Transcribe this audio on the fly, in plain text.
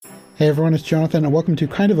Hey everyone, it's Jonathan, and welcome to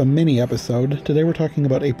kind of a mini episode. Today we're talking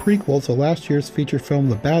about a prequel to last year's feature film,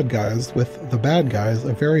 The Bad Guys, with The Bad Guys,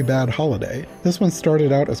 A Very Bad Holiday. This one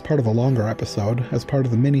started out as part of a longer episode, as part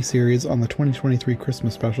of the mini-series on the 2023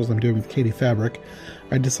 Christmas specials I'm doing with Katie Fabrick.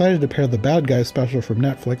 I decided to pair the Bad Guys special from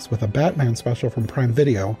Netflix with a Batman special from Prime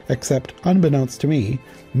Video, except, unbeknownst to me,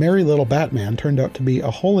 Merry Little Batman turned out to be a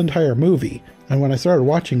whole entire movie, and when I started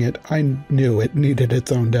watching it, I knew it needed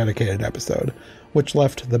its own dedicated episode, which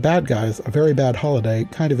left The Bad Guys, A Very Bad Holiday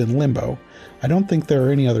kind of in limbo. I don't think there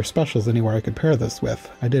are any other specials anywhere I could pair this with.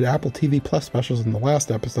 I did Apple TV Plus specials in the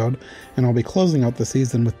last episode, and I'll be closing out the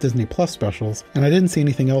season with Disney Plus specials, and I didn't see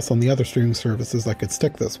anything else on the other streaming services I could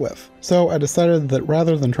stick this with. So I decided that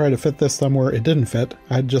rather than try to fit this somewhere it didn't fit,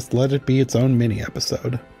 I'd just let it be its own mini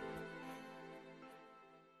episode.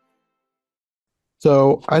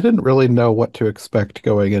 So I didn't really know what to expect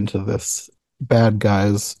going into this Bad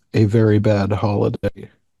Guys, A Very Bad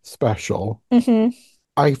Holiday special. hmm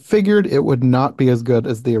I figured it would not be as good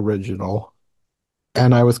as the original,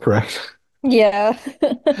 and I was correct. Yeah.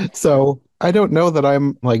 So I don't know that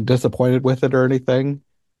I'm like disappointed with it or anything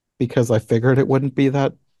because I figured it wouldn't be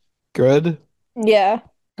that good. Yeah.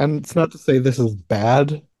 And it's not to say this is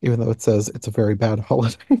bad, even though it says it's a very bad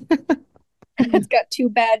holiday. It's got too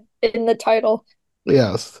bad in the title.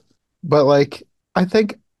 Yes. But like, I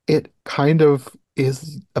think it kind of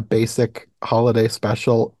is a basic holiday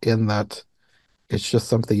special in that it's just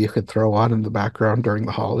something you could throw on in the background during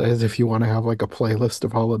the holidays if you want to have like a playlist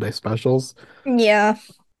of holiday specials. Yeah.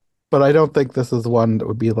 But I don't think this is one that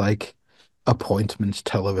would be like appointment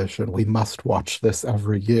television. We must watch this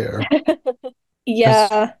every year. It's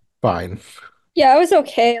Yeah. fine. Yeah, I was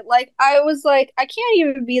okay. I can't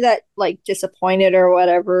even be that like disappointed or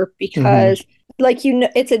whatever Hmm. because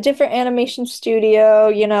it's a different animation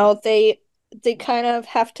studio, they kind of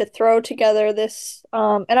have to throw together this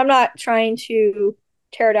and I'm not trying to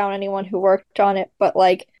tear down anyone who worked on it, but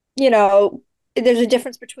you know, there's a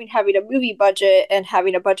difference between having a movie budget and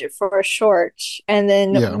having a budget for a short and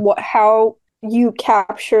then Yeah. what how you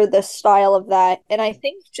capture the style of that. And I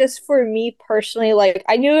think just for me personally, like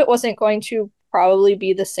I knew it wasn't going to probably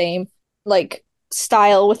be the same like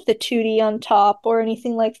style with the 2D on top or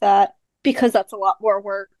anything like that because that's a lot more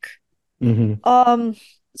work. Hmm. Um,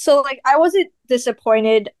 so like I wasn't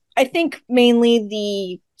disappointed. I think mainly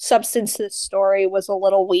the substance of the story was a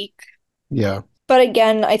little weak. Yeah. But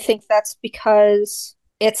again, I think that's because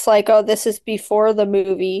it's like, oh, this is before the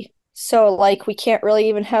movie. So like we can't really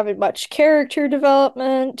even have much character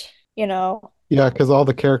development. Yeah, because all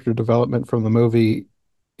the character development from the movie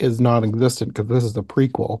is non-existent because this is a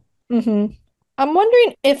prequel. hmm I'm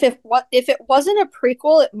wondering if it wasn't a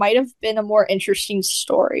prequel, it might have been a more interesting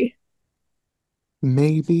story.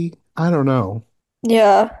 Maybe. I don't know.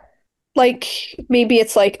 Yeah. Like maybe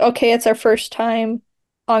it's like, okay, it's our first time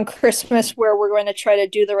on Christmas where we're going to try to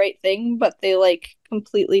do the right thing, but they like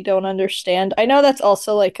completely don't understand. I know that's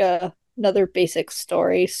also like another basic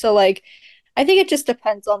story. So like I think it just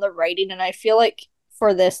depends on the writing, and I feel like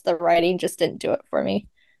for this the writing just didn't do it for me.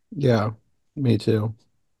 Yeah, me too.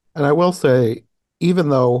 And I will say, even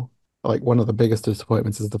though like one of the biggest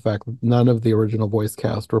disappointments is the fact that none of the original voice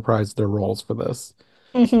cast reprised their roles for this.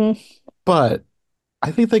 hmm But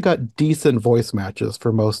I think they got decent voice matches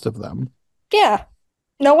for most of them. Yeah.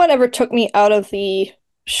 No one ever took me out of the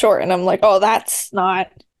short and I'm like, "Oh, that's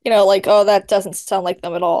not, like, oh, that doesn't sound like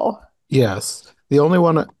them at all." Yes. The only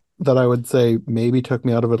one that I would say maybe took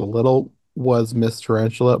me out of it a little was Miss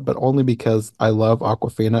Tarantula, but only because I love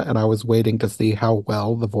Aquafina and I was waiting to see how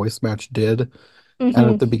well the voice match did. And at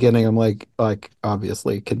hmm the beginning, I'm like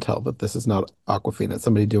obviously can tell that this is not Aquafina. It's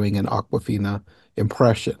somebody doing an Aquafina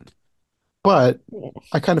impression. But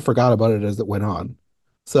I kind of forgot about it as it went on.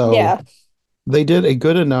 So Yeah. they did a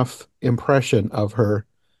good enough impression of her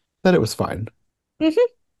that it was fine. hmm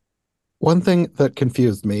One thing that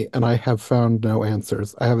confused me, and I have found no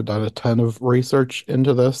answers. I haven't done a ton of research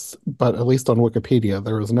into this, but at least on Wikipedia,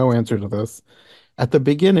 there is no answer to this. At the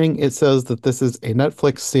beginning, it says that this is a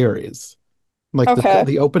Netflix series, like Okay.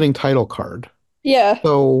 the opening title card. Yeah.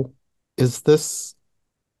 So, is this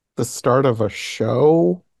the start of a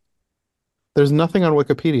show? There's nothing on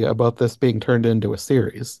Wikipedia about this being turned into a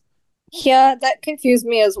series. Yeah, that confused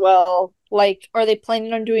me as well. Like, are they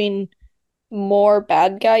planning on doing more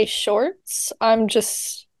bad guy shorts?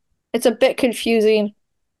 It's a bit confusing.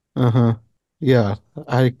 Uh-huh. Yeah,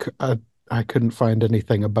 I couldn't find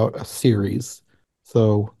anything about a series,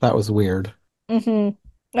 so that was weird. hmm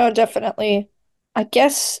No, definitely. I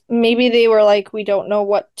guess maybe they were like, we don't know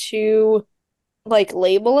what to like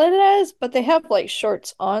label it as, but they have like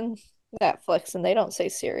shorts on. Netflix and they don't say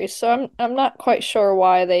series. So I'm not quite sure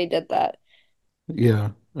why they did that.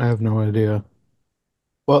 Yeah, I have no idea.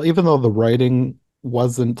 Well, even though the writing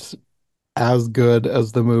wasn't as good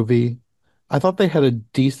as the movie, I thought they had a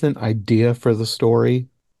decent idea for the story.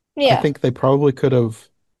 I Yeah. think they probably could have,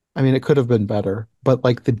 I mean, it could have been better, but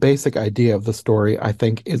like the basic idea of the story, I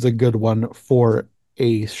think is a good one for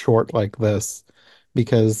a short like this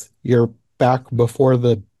because you're back before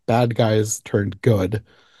the bad guys turned good.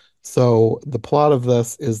 So the plot of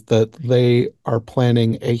this is that they are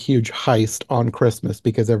planning a huge heist on Christmas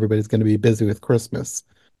because everybody's going to be busy with Christmas.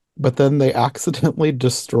 But then they accidentally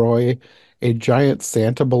destroy a giant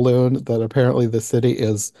Santa balloon that apparently the city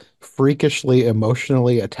is freakishly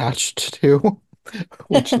emotionally attached to,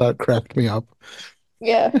 which that cracked me up.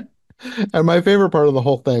 Yeah. And my favorite part of the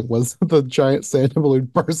whole thing was the giant Santa balloon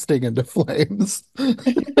bursting into flames.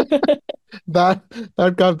 That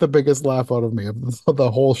that got the biggest laugh out of me of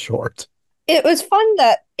the whole short. It was fun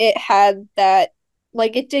that it had that,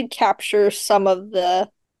 like, it did capture some of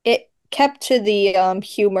it kept to the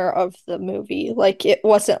humor of the movie. Like, it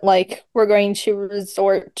wasn't like we're going to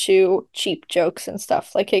resort to cheap jokes and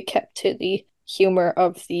stuff. Like, it kept to the humor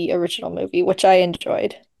of the original movie, which I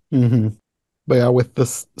enjoyed. Hmm. But yeah, with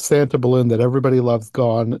this Santa balloon that everybody loves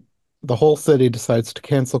gone, the whole city decides to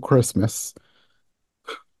cancel Christmas.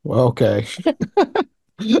 Well, okay.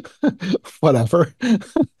 Whatever.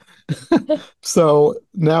 So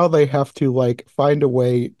now they have to like find a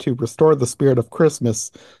way to restore the spirit of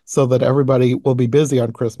Christmas so that everybody will be busy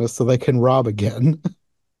on Christmas so they can rob again,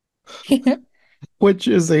 which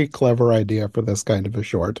is a clever idea for this kind of a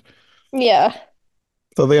short. Yeah.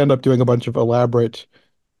 So they end up doing a bunch of elaborate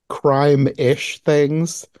crime-ish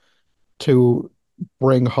things to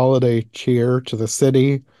bring holiday cheer to the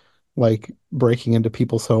city, like breaking into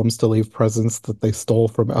people's homes to leave presents that they stole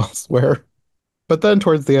from elsewhere. But then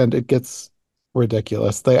towards the end, it gets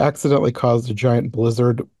ridiculous. They accidentally caused a giant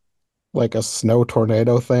blizzard, like a snow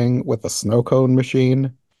tornado thing with a snow cone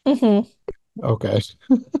machine. Hmm. Okay.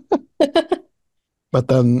 But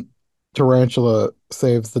then Tarantula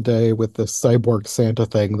saves the day with this cyborg Santa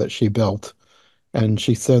thing that she built. And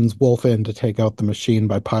she sends Wolf in to take out the machine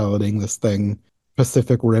by piloting this thing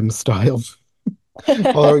Pacific Rim style.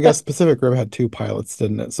 Although I guess Pacific Rim had two pilots,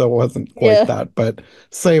 didn't it? So it wasn't quite Yeah. that, but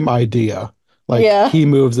same idea. Like Yeah. he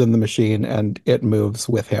moves in the machine and it moves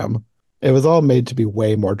with him. It was all made to be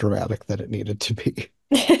way more dramatic than it needed to be.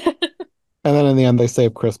 And then in the end, they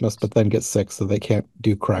save Christmas, but then get sick, so they can't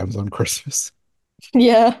do crimes on Christmas.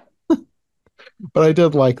 Yeah. But I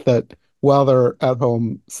did like that while they're at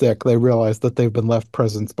home sick, they realize that they've been left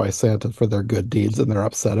presents by Santa for their good deeds and they're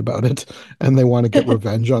upset about it. And they want to get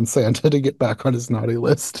revenge on Santa to get back on his naughty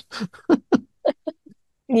list.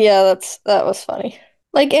 Yeah, that was funny.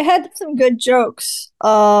 Like it had some good jokes.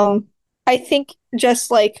 I think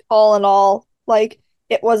just like all in all, like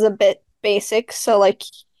it was a bit basic, so like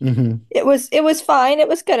Hmm. it was fine. It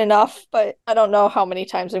was good enough, but I don't know how many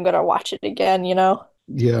times I'm gonna watch it again, you know?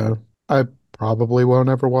 Yeah, I probably won't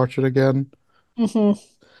ever watch it again. Hmm.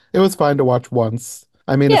 It was fine to watch once.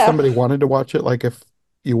 I mean, if Yeah. somebody wanted to watch it, like if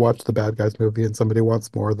you watch the Bad Guys movie and somebody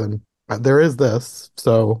wants more, then there is this.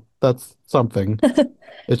 So that's something.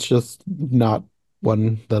 It's just not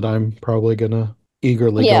one that I'm probably gonna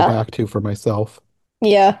eagerly go Yeah. back to for myself.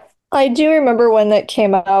 Yeah. I do remember when it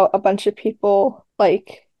came out, a bunch of people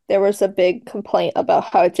like there was a big complaint about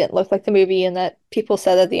how it didn't look like the movie and that people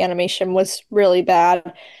said that the animation was really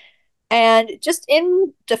bad. And just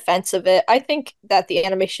in defense of it, I think that the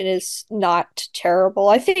animation is not terrible.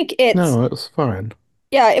 I think No, it was fine.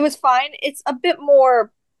 yeah, it was fine. It's a bit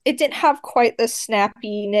more, it didn't have quite the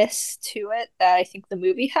snappiness to it that I think the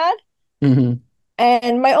movie had. Hmm.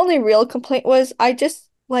 And my only real complaint was I just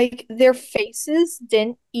like their faces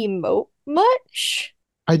didn't emote much.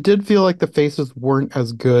 I did feel like the faces weren't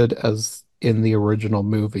as good as in the original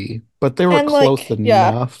movie, but they were And close like, yeah.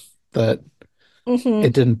 enough that it Hmm.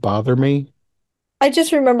 didn't bother me. I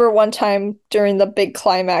just remember one time during the big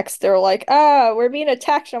climax, they were like, ah, we're being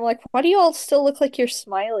attacked. And I'm like, why do you all still look like you're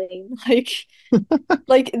smiling?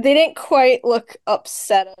 Like they didn't quite look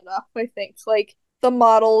upset enough, I think. Like the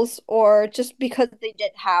models, or just because they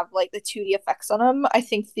didn't have like the 2D effects on them, I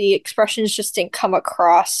think the expressions just didn't come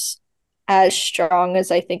across as strong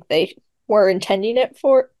as I think they were intending it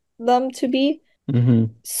for them to be. Hmm.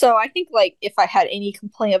 So I think like if I had any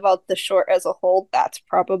complaint about the short as a whole, that's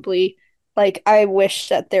probably like I wish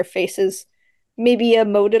that their faces maybe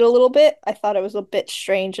emoted a little bit. I thought it was a bit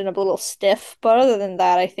strange and a little stiff, but other than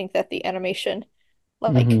that, I think that the animation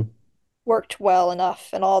like Hmm. worked well enough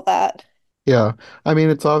and all that. Yeah. I mean,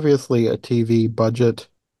 it's obviously a TV budget.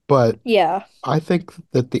 but Yeah. I think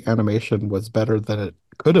that the animation was better than it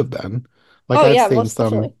could have been. Like Oh I've yeah, seen most some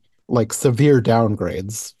definitely. like severe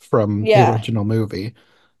downgrades from the Yeah, original movie,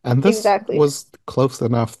 and this exactly. was close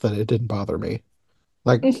enough that it didn't bother me.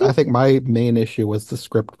 Like I Hmm. think my main issue was the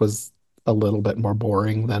script was a little bit more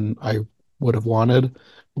boring than I would have wanted,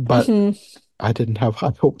 but Hmm. I didn't have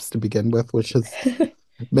high hopes to begin with, which is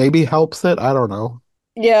maybe helps it. I don't know.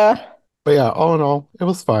 Yeah. But yeah, all in all, it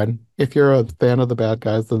was fine. If you're a fan of the bad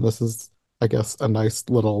guys, then this is, I guess, a nice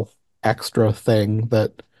little extra thing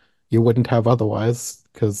that you wouldn't have otherwise,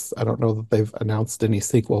 because I don't know that they've announced any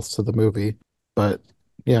sequels to the movie. But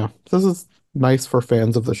yeah, this is nice for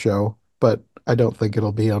fans of the show, but I don't think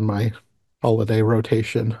it'll be on my holiday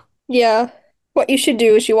rotation. Yeah. What you should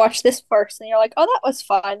do is you watch this first and you're like, oh, that was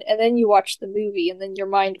fun. And then you watch the movie and then your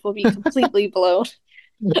mind will be completely blown.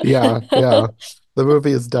 Yeah, yeah. The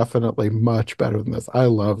movie is definitely much better than this. I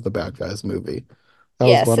love the Bad Guys movie. That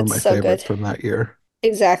was Yes, one of it's my so good. favorites from that year.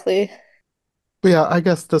 Exactly. But yeah, I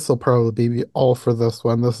guess this will probably be all for this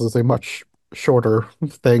one. This is a much shorter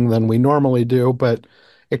thing than we normally do, but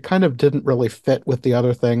it kind of didn't really fit with the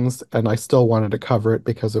other things, and I still wanted to cover it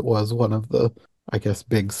because it was one of the, I guess,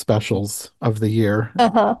 big specials of the year.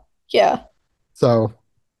 Uh-huh. Yeah. So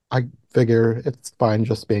I figure it's fine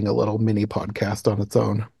just being a little mini podcast on its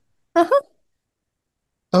own. Uh-huh.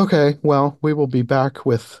 Okay, well, we will be back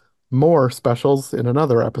with more specials in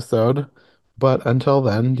another episode. But until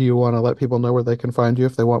then, do you want to let people know where they can find you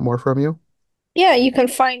if they want more from you? Yeah, you can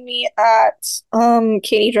find me at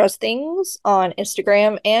Katie Draws Things on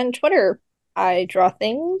Instagram and Twitter. I draw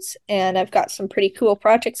things and I've got some pretty cool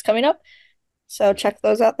projects coming up, so check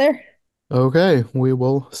those out there. Okay, we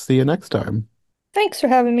will see you next time. Thanks for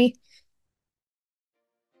having me.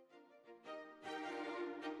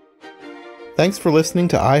 Thanks for listening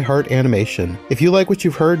to iHeart Animation. If you like what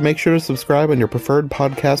you've heard, make sure to subscribe on your preferred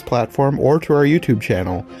podcast platform or to our YouTube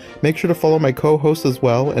channel. Make sure to follow my co-host as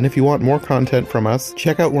well, and if you want more content from us,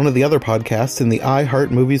 check out one of the other podcasts in the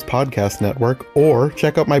iHeart Movies Podcast Network, or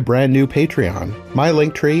check out my brand new Patreon. My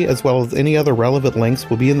link tree, as well as any other relevant links,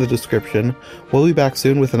 will be in the description. We'll be back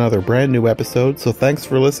soon with another brand new episode, so thanks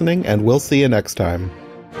for listening, and we'll see you next time.